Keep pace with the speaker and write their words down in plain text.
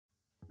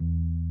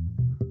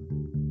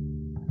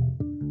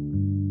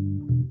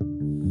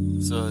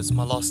So it's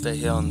my last day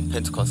here on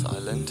Pentecost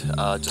Island.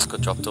 I just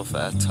got dropped off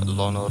at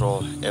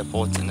Lonoro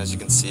Airport, and as you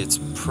can see, it's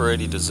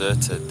pretty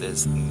deserted.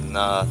 There's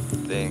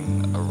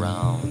nothing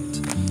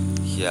around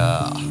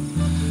here.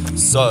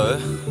 So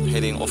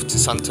heading off to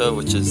Santo,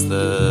 which is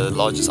the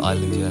largest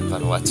island here in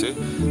Vanuatu,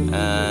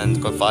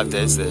 and got 5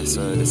 days there.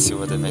 So let's see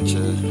what the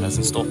adventure has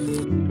in store.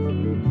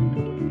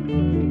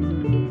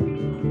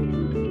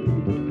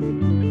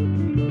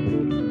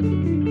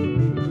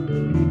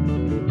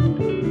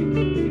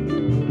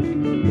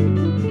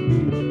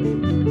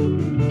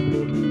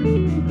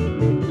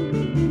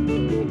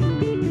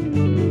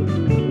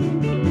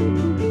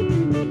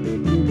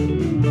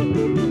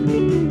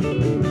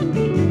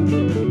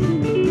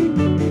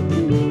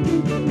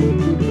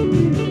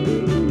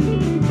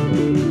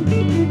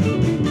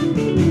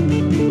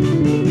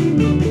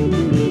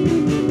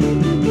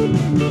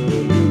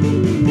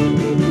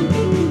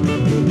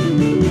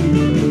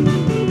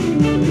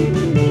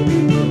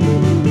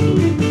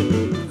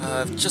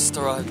 Just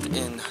arrived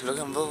in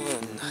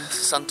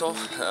Santo,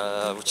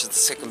 which is the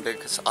second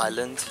biggest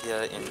island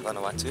here in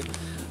Vanuatu,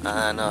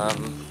 and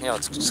yeah,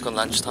 it's just gone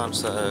lunchtime,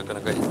 so I'm gonna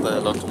go hit the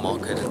local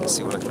market and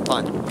see what I can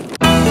find.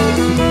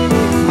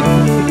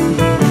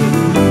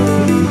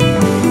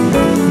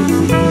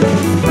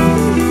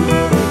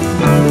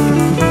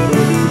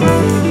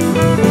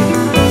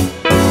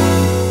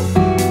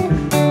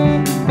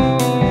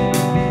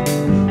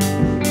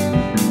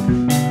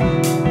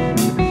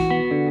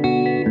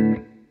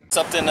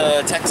 Up in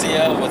a taxi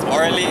here with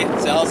Morley.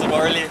 So how's it,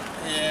 Morley?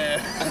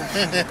 Yeah.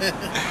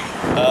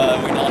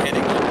 We're now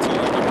heading up to the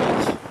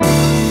beach.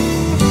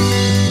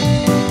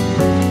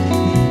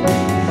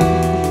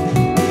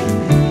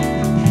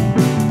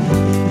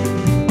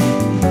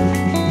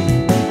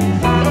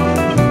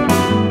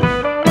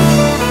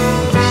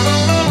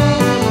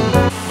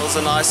 It was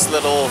a nice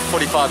little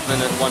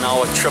 45-minute,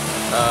 1-hour trip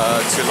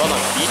to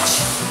Vanuatu Beach.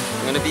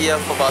 I'm going to be here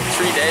for about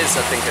 3 days,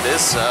 I think it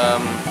is. I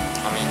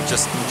mean,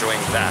 just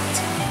enjoying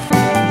that.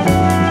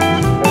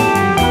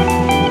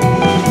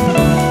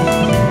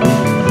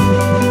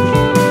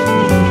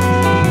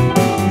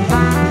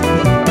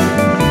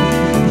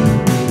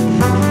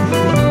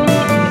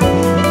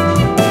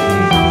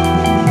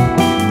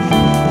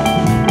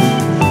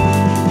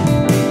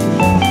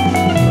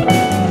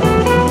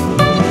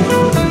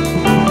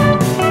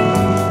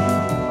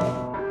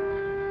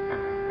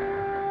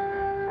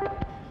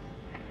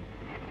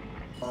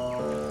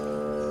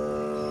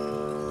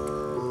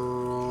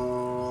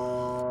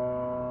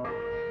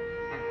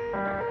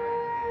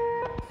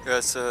 Yeah,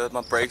 so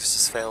my brakes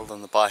just failed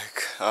on the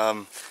bike.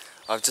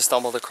 I've just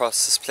stumbled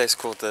across this place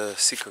called the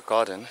Secret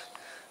Garden.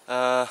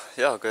 Yeah,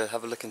 I'll go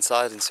have a look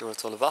inside and see what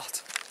it's all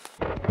about.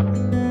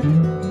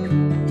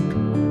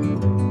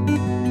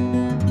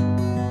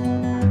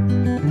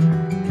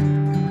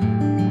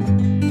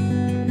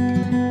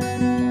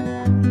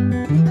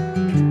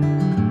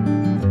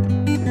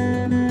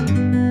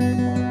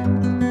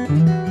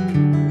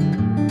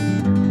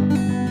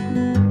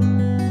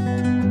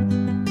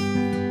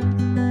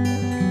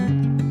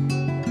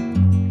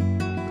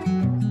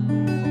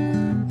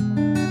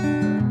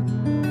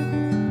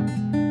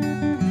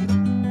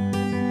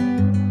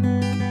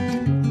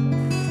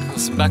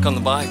 Back on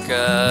the bike,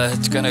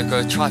 gonna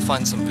go try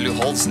find some blue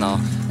holes now.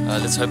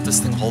 Let's hope this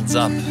thing holds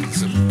up.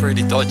 It's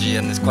pretty dodgy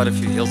and there's quite a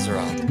few hills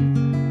around.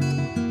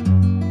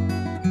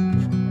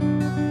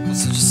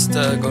 So just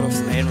got off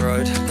the main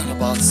road, done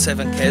about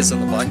 7 k's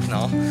on the bike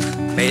now.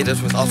 Made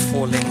it without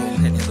falling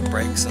or any of the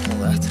brakes and all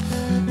that.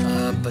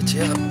 But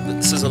yeah,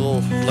 this is a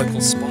little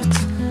local spot.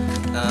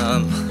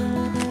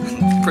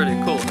 Pretty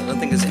cool. I don't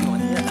think there's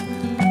anyone here.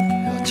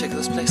 Yeah, check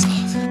this place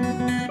out.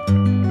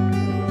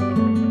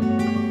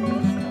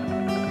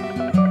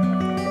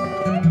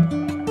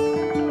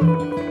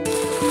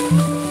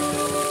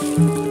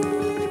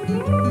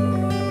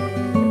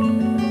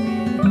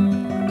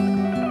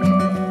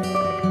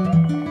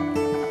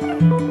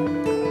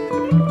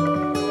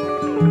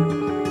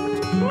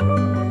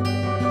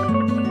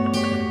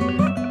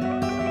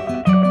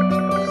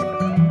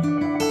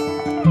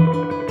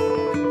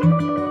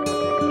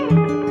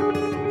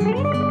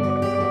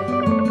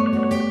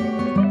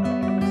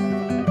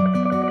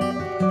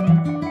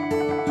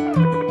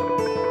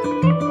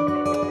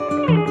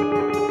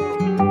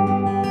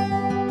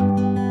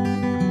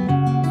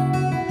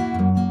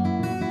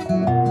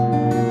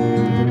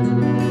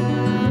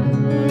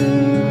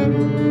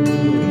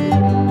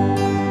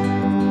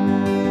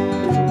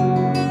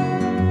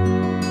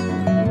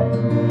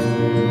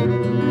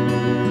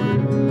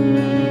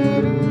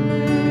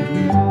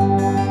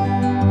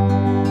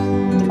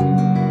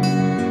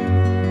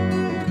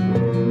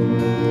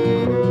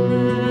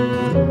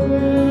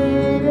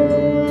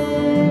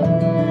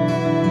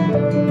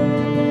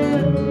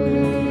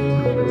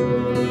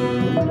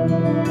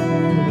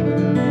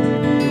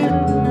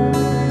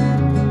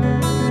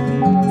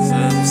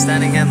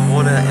 Standing in the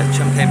water at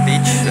Champagne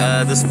Beach.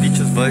 This beach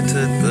was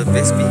voted the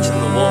best beach in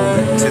the world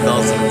in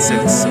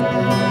 2006.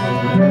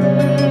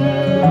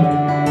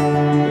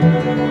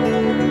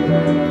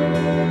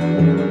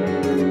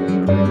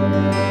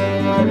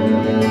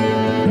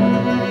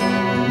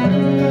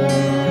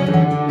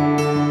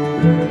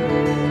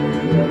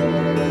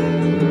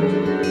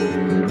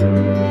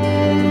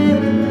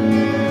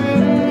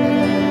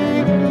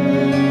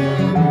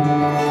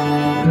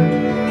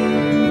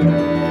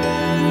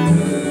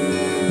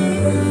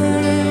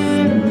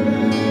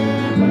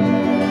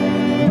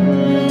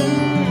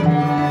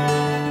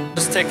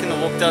 just taking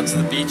a walk down to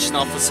the beach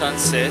now for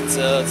sunset.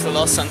 It's the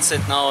last sunset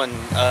now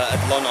at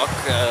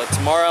Lonok.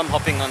 Tomorrow I'm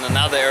hopping on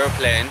another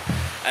aeroplane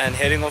and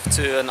heading off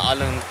to an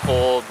island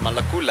called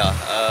Malakula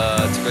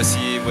to go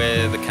see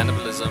where the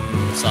cannibalism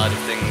side of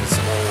things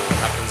all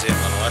happens here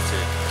in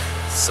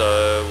Vanuatu.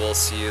 So we'll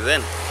see you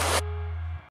then.